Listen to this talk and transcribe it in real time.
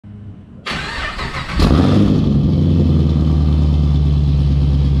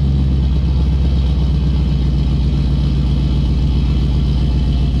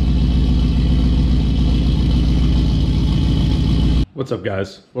What's up,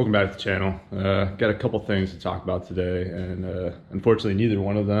 guys? Welcome back to the channel. Got a couple things to talk about today, and unfortunately neither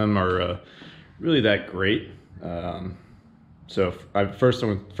one of them are really that great. First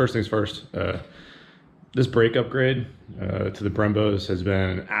things first, this brake upgrade to the Brembos has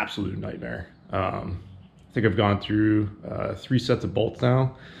been an absolute nightmare. I think I've gone through 3 sets of bolts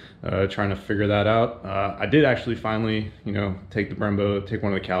now, trying to figure that out. I did actually finally, take the Brembo, take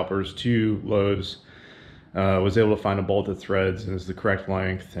one of the calipers to Lowe's. Was able to find a bolt that threads and is the correct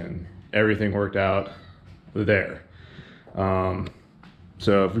length, and everything worked out there.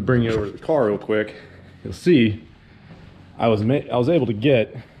 So if we bring you over to the car real quick, you'll see I was able to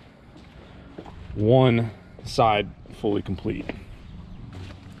get one side fully complete.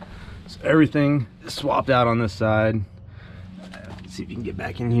 So everything is swapped out on this side. Let's see if you can get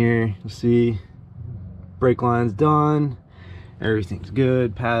back in here. You'll see brake line's done. Everything's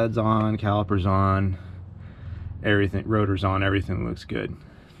good. Pads on, calipers on. Everything, rotors on, everything looks good.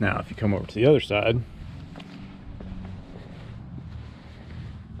 Now if you come over to the other side,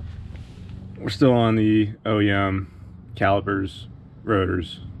 we're still on the OEM calipers,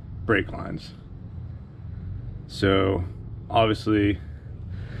 rotors, brake lines. So obviously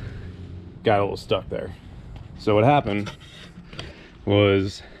got a little stuck there. So what happened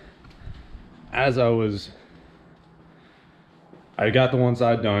was, as I got the one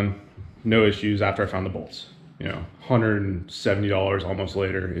side done, no issues after I found the bolts. $170 almost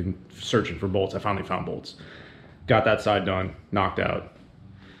later in searching for bolts, I finally found bolts. Got that side done, knocked out.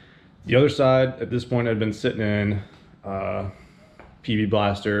 The other side, at this point, I'd been sitting in PB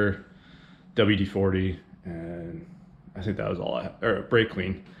Blaster, WD-40, and I think that was all I had, or brake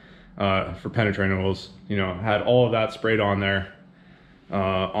clean for penetrating oils. Had all of that sprayed on there,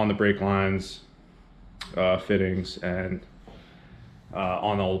 on the brake lines, fittings, and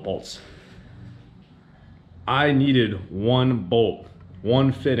on all the bolts. I needed one bolt,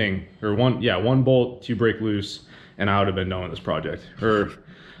 one fitting, or one bolt to break loose, and I would have been done with this project. Or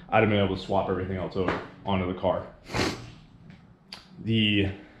I'd have been able to swap everything else over onto the car. The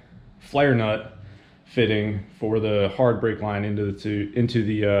flare nut fitting for the hard brake line into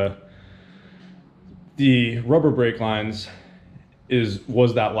the rubber brake lines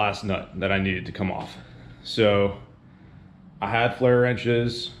was that last nut that I needed to come off. So I had flare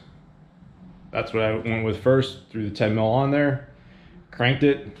wrenches. That's what I went with first, threw the 10 mil on there, cranked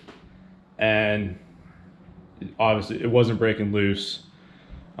it, and obviously it wasn't breaking loose.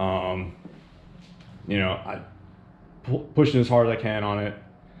 I pushing as hard as I can on it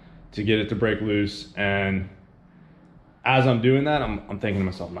to get it to break loose. And as I'm doing that, I'm thinking to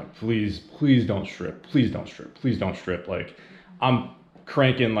myself, I'm like, please don't strip, please don't strip, please don't strip. Like, I'm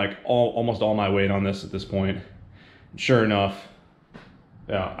cranking like almost all my weight on this at this point. And sure enough,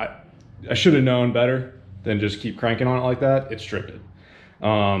 I should have known better than just keep cranking on it like that. It stripped it.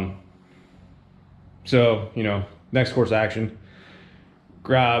 So, next course of action,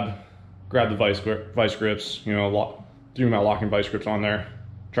 grab the vice grips, threw my locking vice grips on there,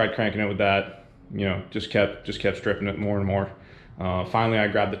 tried cranking it with that, just kept stripping it more and more. Finally, I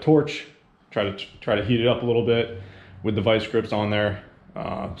grabbed the torch, try to heat it up a little bit with the vice grips on there.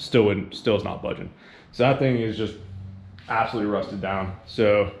 Still is not budging. So that thing is just absolutely rusted down.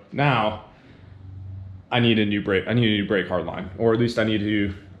 So now I need a new brake hard line, or at least I need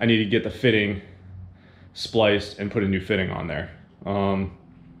to get the fitting spliced and put a new fitting on there.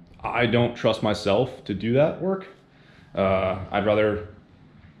 I don't trust myself to do that work. I'd rather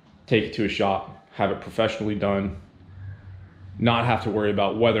take it to a shop, have it professionally done, not have to worry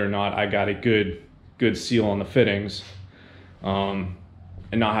about whether or not I got a good seal on the fittings, and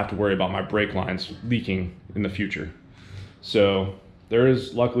not have to worry about my brake lines leaking in the future. So there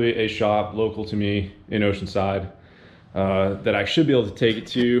is luckily a shop local to me in Oceanside that I should be able to take it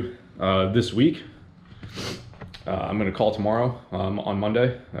to this week. I'm going to call tomorrow on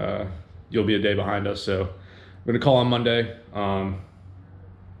Monday. You'll be a day behind us, so I'm going to call on Monday.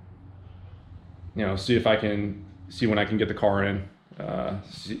 See if I can see when I can get the car in.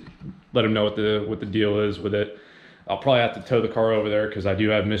 Let them know what the deal is with it. I'll probably have to tow the car over there because I do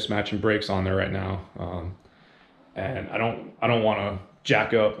have mismatching brakes on there right now. And I don't want to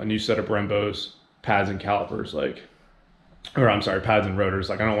jack up a new set of Brembos, pads and calipers, pads and rotors.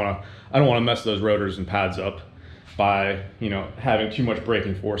 Like, I don't want to mess those rotors and pads up by, having too much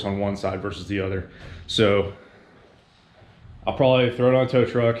braking force on one side versus the other. So I'll probably throw it on a tow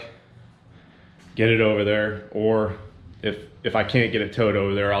truck, get it over there, or if I can't get it towed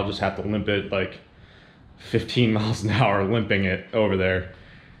over there, I'll just have to limp it like 15 miles an hour, limping it over there.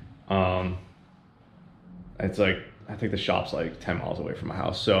 It's like, I think the shop's like 10 miles away from my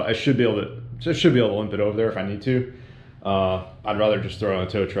house, so I should be able to limp it over there if I need to. I'd rather just throw it on a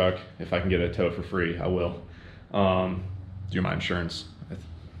tow truck. If I can get a tow for free, I will. Through my insurance.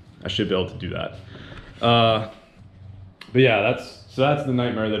 I should be able to do that. But yeah, that's the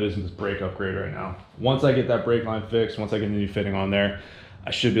nightmare that is this brake upgrade right now. Once I get that brake line fixed, once I get a new fitting on there,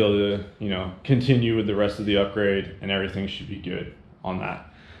 I should be able to, you know, continue with the rest of the upgrade, and everything should be good on that.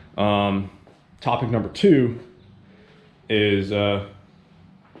 Topic number 2 is,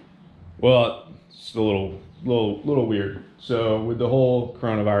 well, it's a little weird. So with the whole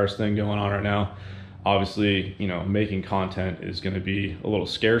coronavirus thing going on right now, obviously, you know, making content is going to be a little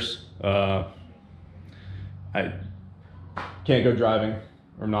scarce. I can't go driving,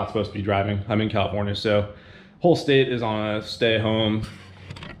 or I'm not supposed to be driving. I'm in California, so whole state is on a stay home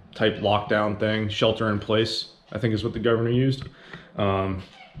type lockdown thing, shelter in place, I think is what the governor used.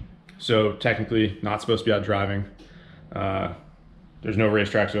 So technically not supposed to be out driving. There's no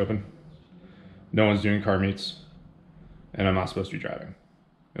racetracks open. No one's doing car meets, and I'm not supposed to be driving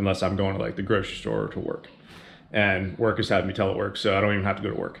unless I'm going to like the grocery store or to work. And work is having me telework, so I don't even have to go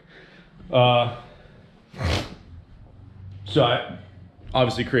to work. So I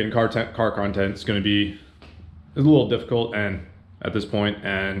obviously creating car content is going to be a little difficult and at this point,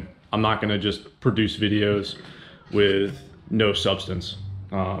 and I'm not going to just produce videos with no substance.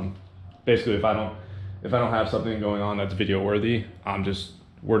 Basically, if I don't have something going on that's video worthy, I just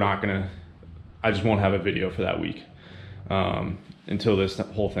won't have a video for that week until this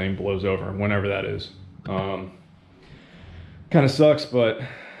whole thing blows over, whenever that is. Kind of sucks, but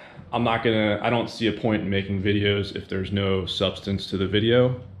I don't see a point in making videos if there's no substance to the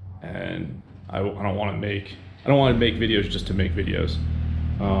video, and I don't want to make videos just to make videos.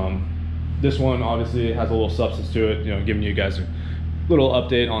 This one obviously has a little substance to it, you know, giving you guys a little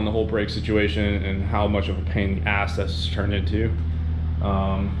update on the whole brake situation and how much of a pain in the ass that's turned into.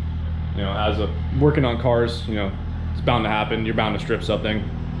 You know, as working on cars, you know, it's bound to happen. You're bound to strip something,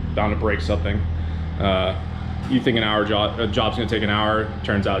 bound to break something. You think a job's gonna take an hour,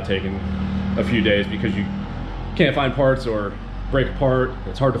 turns out taking a few days because you can't find parts or break a part.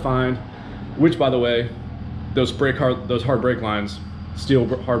 It's hard to find. Which, by the way, those hard brake lines, steel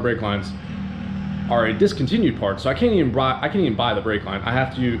hard brake lines, are a discontinued part. So I can't even buy the brake line. I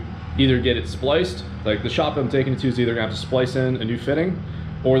have to either get it spliced. Like the shop I'm taking it to is either gonna have to splice in a new fitting,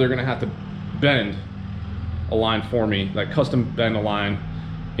 or they're gonna have to bend a line for me, like custom bend a line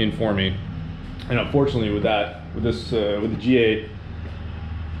in for me. And unfortunately with the G8,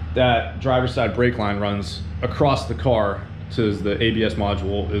 that driver's side brake line runs across the car, so the ABS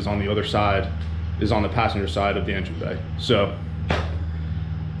module is on the other side, is on the passenger side of the engine bay. So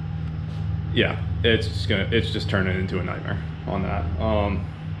yeah, it's just turning into a nightmare on that.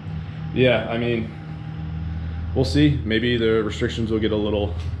 Yeah, I mean, we'll see. Maybe the restrictions will get a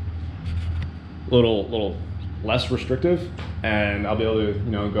little less restrictive, and I'll be able to,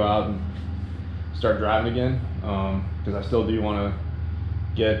 you know, go out and start driving again, because I still do want to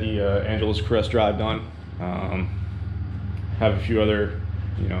get the Angeles Crest drive done. Have a few other,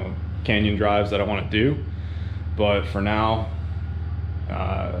 you know, canyon drives that I want to do, but for now,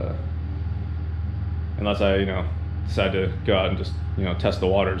 unless I, you know, decide to go out and just, you know, test the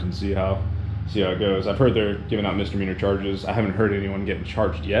waters and see how it goes. I've heard they're giving out misdemeanor charges. I haven't heard anyone getting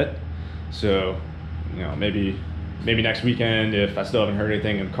charged yet, so, you know, maybe next weekend, if I still haven't heard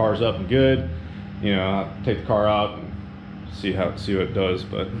anything and the car's up and good, you know, I'll take the car out and see what it does,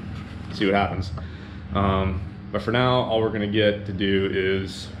 but see what happens. But for now, all we're gonna get to do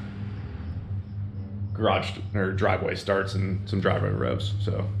is garage or driveway starts and some driveway revs.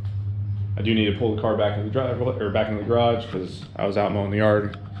 So I do need to pull the car back into the driveway or back into the garage because I was out mowing the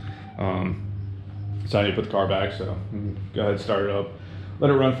yard. So I need to put the car back. So go ahead, start it up, let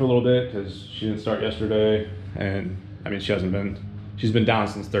it run for a little bit because she didn't start yesterday, and I mean she's been down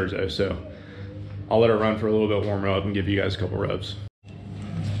since Thursday. So I'll let her run for a little bit, warm her up, and give you guys a couple revs.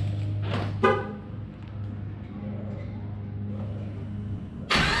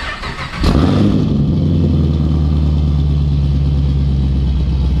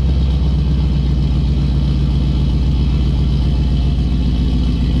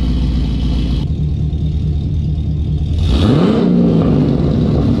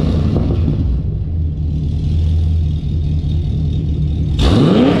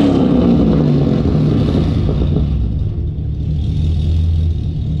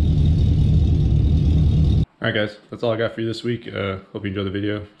 All right, guys, that's all I got for you this week. Hope you enjoyed the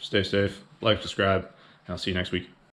video. Stay safe, like, subscribe, and I'll see you next week.